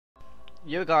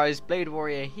Yo guys,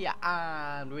 TheBladeWarrior here,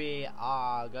 and we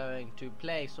are going to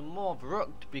play some more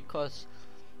Verruckt because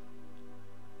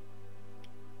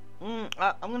I'm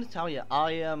going to tell you,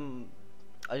 I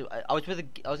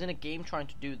was in a game trying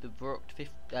to do the Verruckt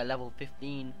level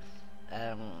 15,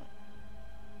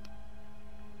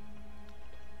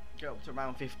 go up to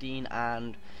around 15,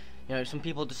 and you know, some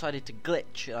people decided to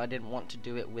glitch, and I didn't want to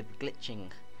do it with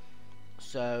glitching,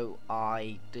 so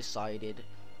I decided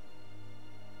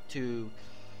to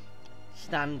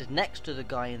stand next to the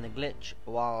guy in the glitch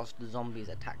whilst the zombies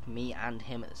attacked me and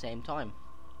him at the same time.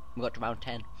 We got to round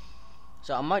 10,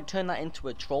 so I might turn that into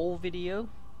a troll video,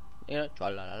 you know,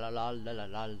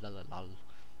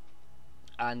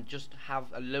 and just have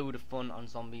a load of fun on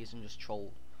zombies and just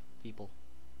troll people.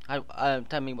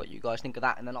 Tell me what you guys think of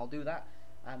that, and then I'll do that,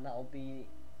 and that'll be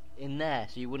in there,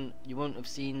 so you won't have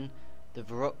seen the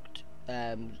Verruckt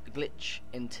glitch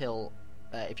until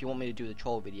if you want me to do the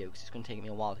troll video, because it's going to take me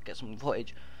a while to get some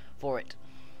footage for it.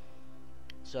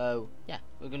 So yeah,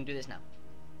 we're going to do this now,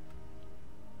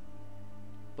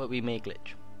 but we may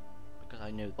glitch because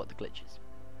I know what the glitch is,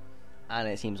 and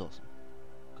it seems awesome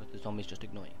because the zombies just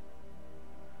ignore you.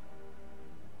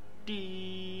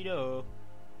 Dido.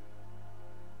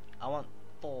 I want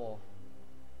four.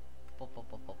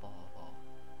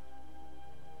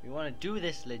 We want to do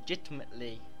this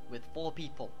legitimately with 4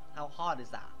 people. How hard is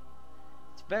that?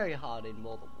 It's very hard in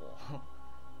World of War.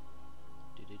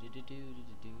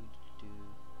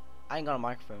 I ain't got a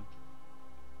microphone.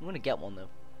 I'm gonna get one though.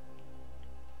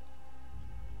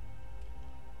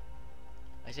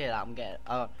 I say that I'm getting.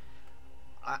 I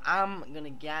am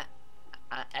gonna get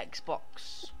an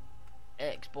Xbox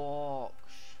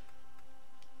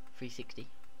 360.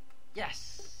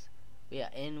 Yes, we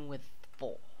are in with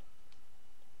 4.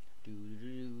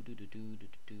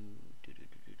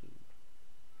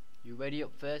 You ready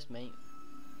up first, mate?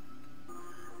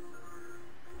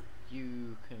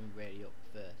 You can ready up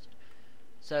first.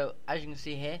 So as you can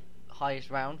see here, highest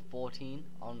round 14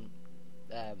 on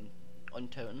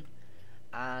Untoten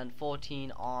and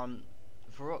 14 on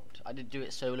Verruckt. I did do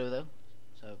it solo though,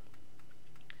 so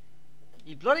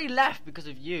you bloody left because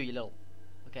of you, you little.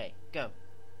 Okay, go.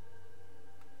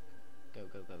 Go.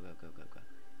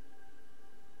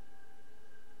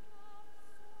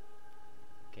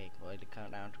 Okay, wait the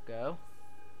countdown to go.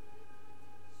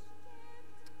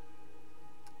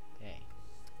 Okay.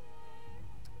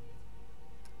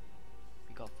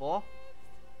 We got 4.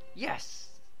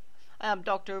 Yes! I am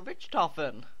Dr.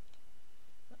 Richthofen.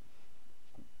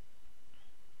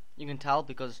 You can tell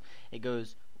because it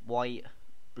goes white,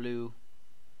 blue,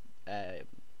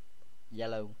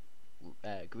 yellow,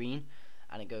 green,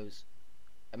 and it goes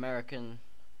American,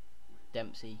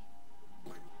 Dempsey,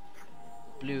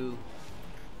 blue,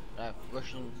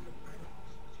 Russian.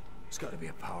 There's got to be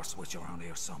a power switch around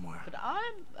here somewhere. But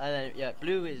yeah,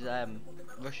 blue is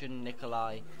Russian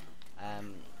Nikolai,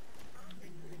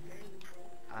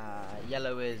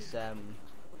 yellow is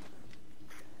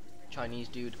Chinese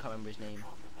dude, can't remember his name,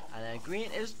 and then green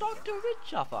is Dr.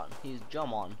 Richthofen. He's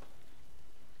Jomon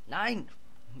 9.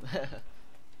 I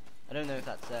don't know if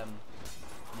that's racist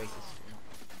or not.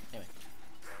 Anyway,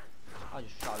 I'll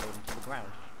just shot him to the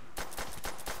ground.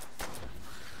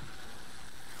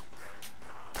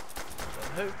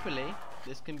 Hopefully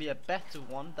this can be a better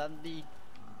one than the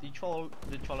troll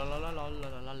la la la la la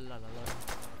la la la.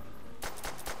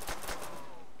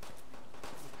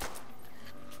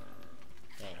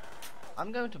 Okay,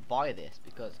 I'm going to buy this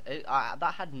because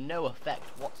that had no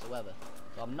effect whatsoever,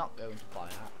 so I'm not going to buy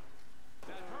that.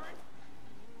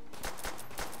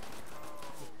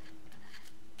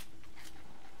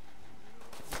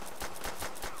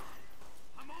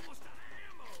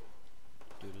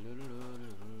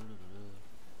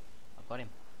 Got him.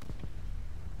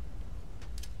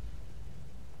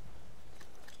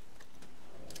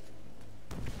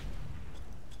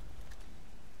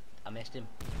 I missed him.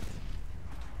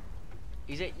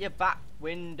 He's at your back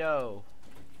window.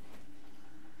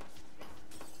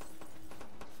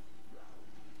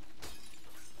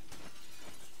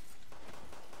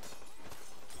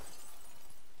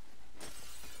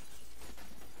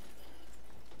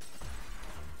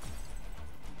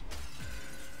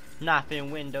 Snapping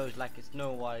windows like it's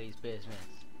nobody's business.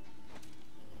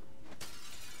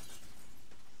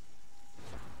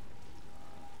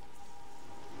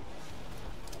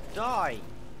 Die!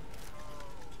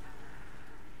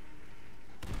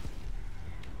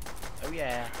 Oh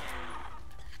yeah.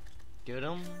 Get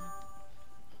him.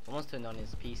 Someone's turned on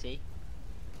his PC.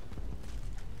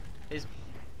 His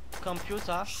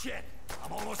computer. Shit!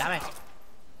 I'm almost Damn it! out.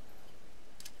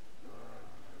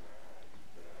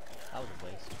 That was a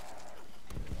waste.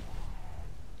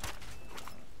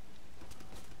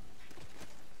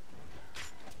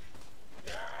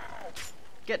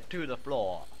 Get to the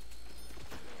floor.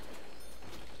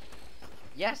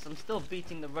 Yes, I'm still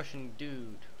beating the Russian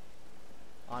dude.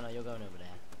 Oh no, you're going over there.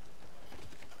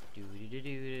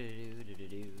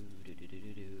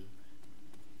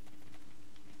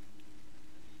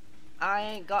 I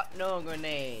ain't got no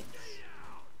grenades.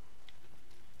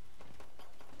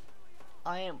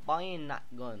 I ain't buying that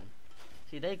gun.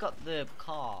 See, they got the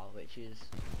car, which is...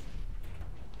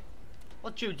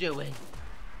 What you doing?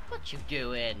 What you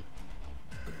doing?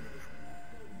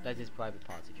 That's his private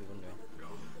parts, if you're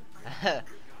wondering.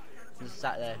 Just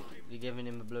sat there, you're giving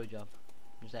him a blowjob.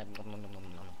 Just there. I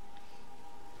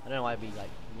don't know why I'd be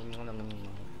like,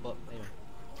 but anyway.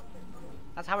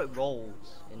 That's how it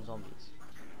rolls in zombies.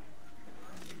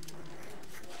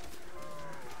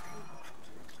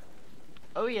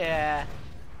 Oh yeah,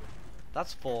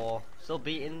 that's 4. Still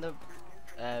beating the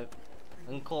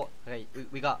uncaught. Okay,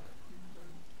 we got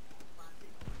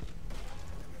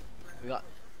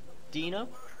Dino,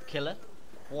 Killer,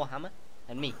 Warhammer,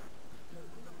 and me.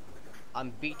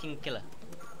 I'm beating Killer.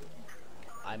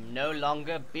 I'm no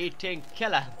longer beating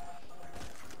Killer.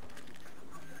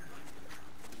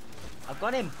 I've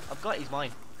got him. He's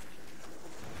mine.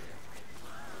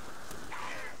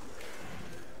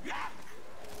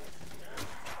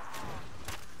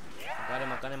 I've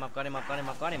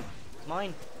got him.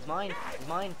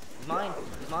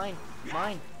 He's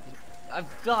mine.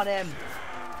 I've got him.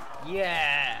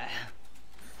 Yeah.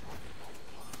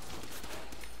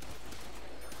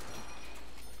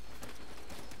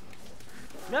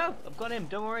 No, I've got him.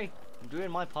 Don't worry. I'm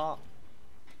doing my part.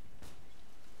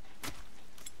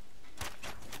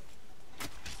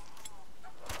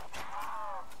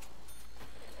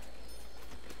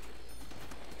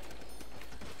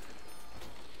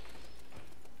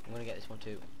 I'm gonna get this one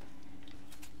too.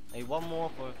 Hey, one more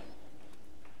for...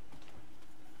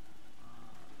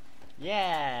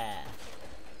 Yeah!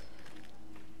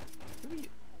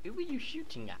 Who are you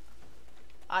shooting at?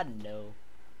 I don't know.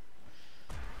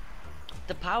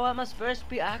 The power must first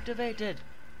be activated.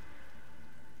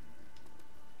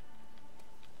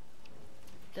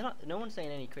 They're not... No one's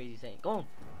saying any crazy thing. Go on.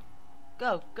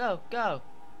 Go, go, go!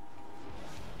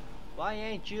 Why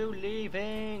ain't you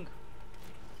leaving?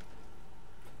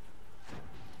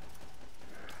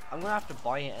 I'm gonna have to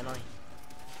buy it, ain't I?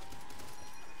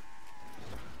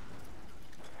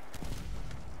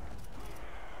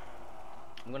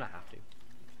 I'm gonna have to.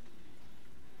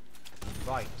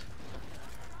 Right.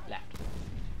 Left.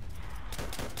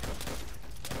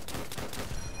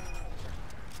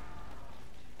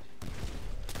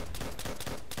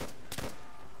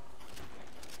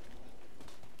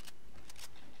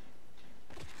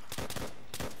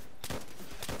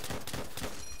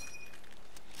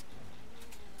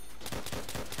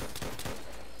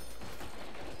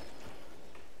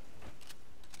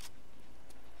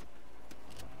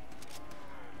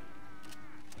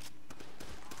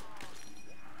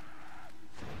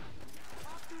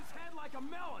 Like a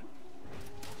melon.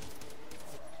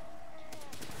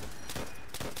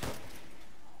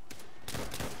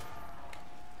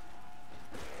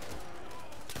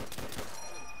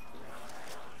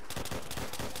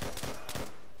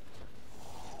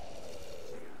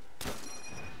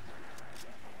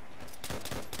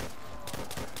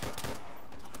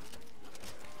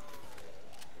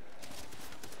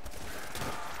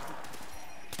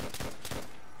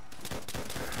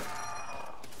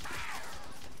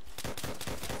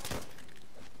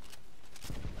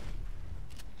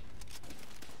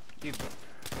 You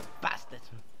bastard.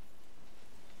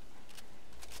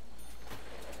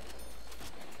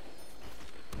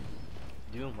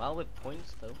 Doing well with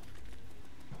points though.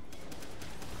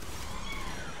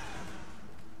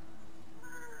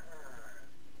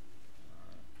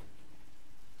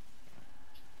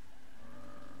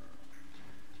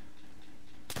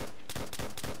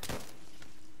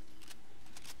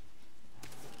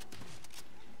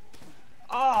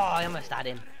 Oh, I almost had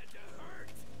him.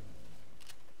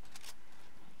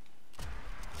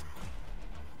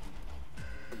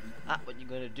 What you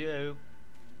gonna do?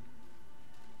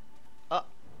 Oh.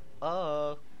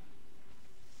 Oh,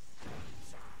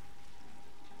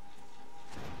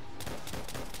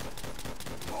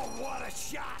 What a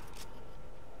shot!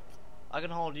 I can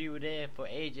hold you there for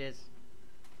ages.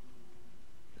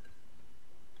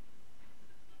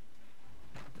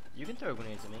 You can throw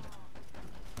grenades at me.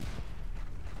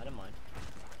 I don't mind.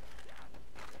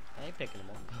 I ain't picking them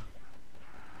up.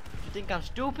 You think I'm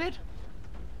stupid?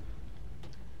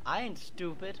 I ain't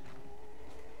stupid.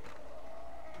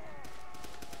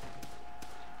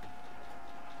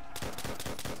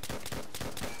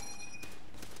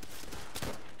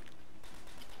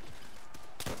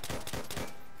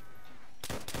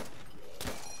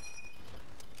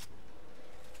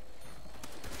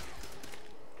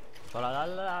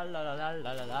 la la la la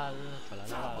la la la la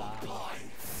la la.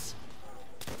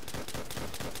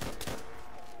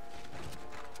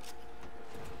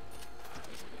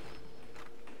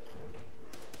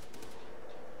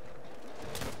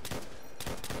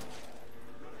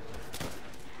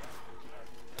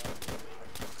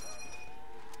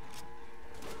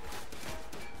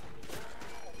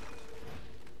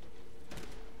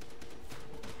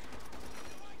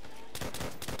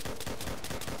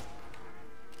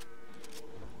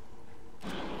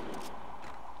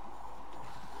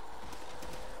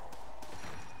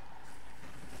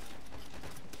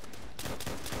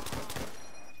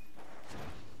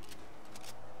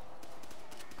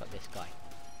 Got this guy.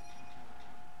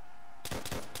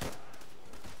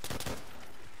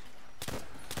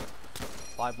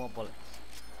 Five more bullets.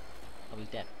 Oh, he's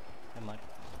dead. Never mind.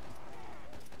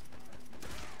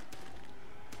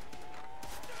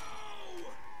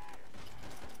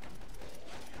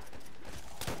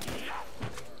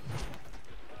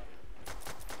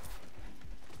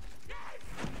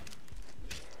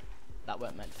 That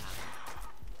weren't meant to happen.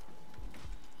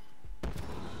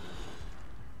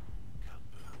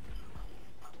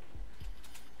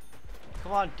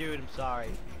 Come on, dude, I'm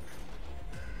sorry.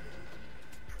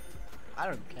 I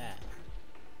don't care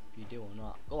if you do or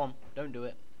not. Go on, don't do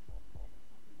it.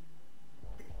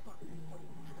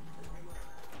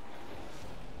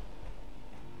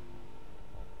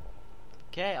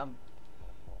 Okay,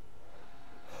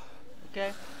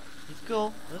 okay, it's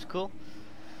cool, that's cool.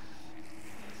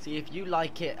 See if you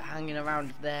like it hanging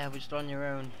around there just on your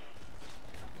own.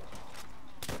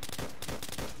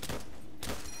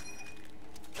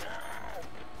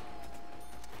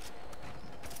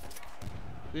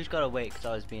 We just gotta wait because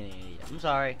I was being an idiot. I'm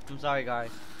sorry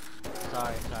guys. I'm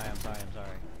sorry.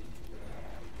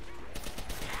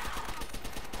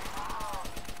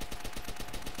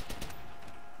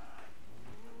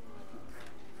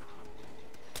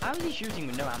 How is he shooting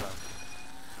with no ammo?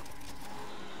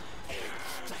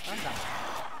 Where's that?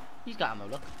 He's got ammo,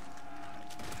 look.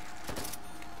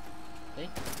 See?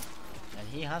 And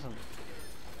he hasn't.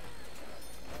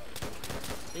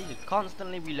 He's just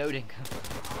constantly reloading.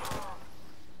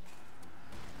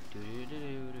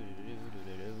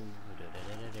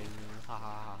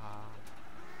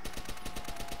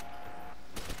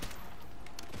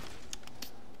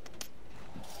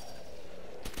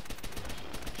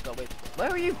 Wait, where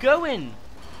are you going?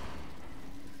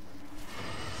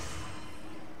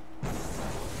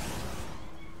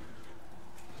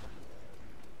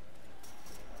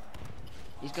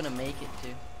 He's gonna make it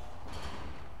too.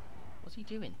 What's he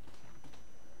doing?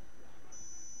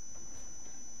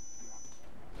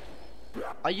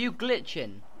 Are you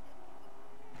glitching?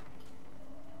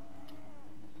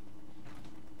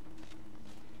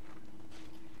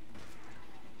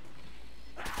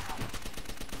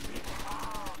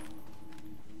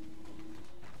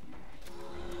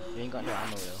 You ain't got no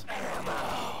ammo though.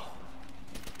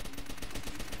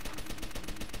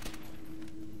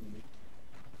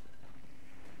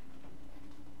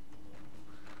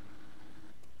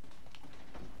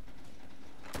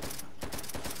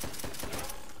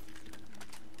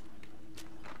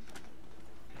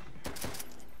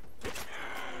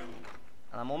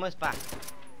 And I'm almost back.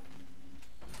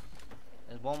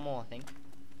 There's one more, I think.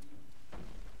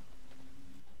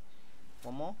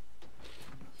 One more?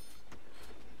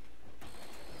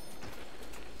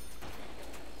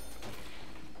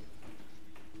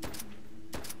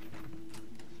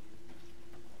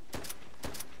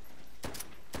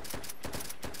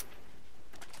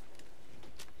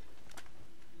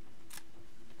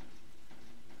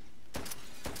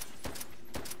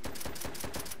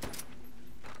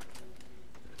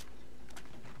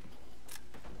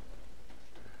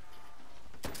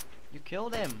 You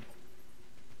killed him.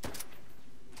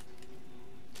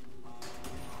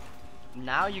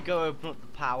 Now you go open up the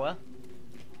power.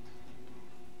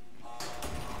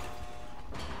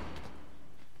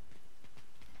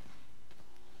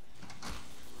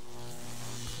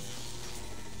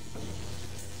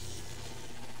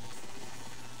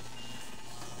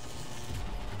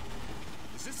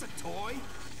 Is this a toy?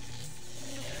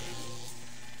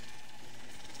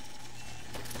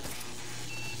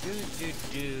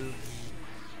 Do.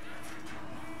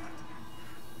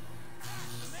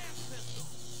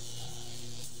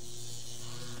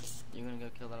 You're gonna go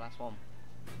kill the last one.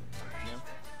 No?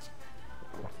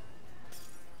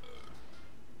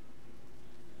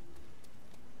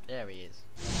 There he is.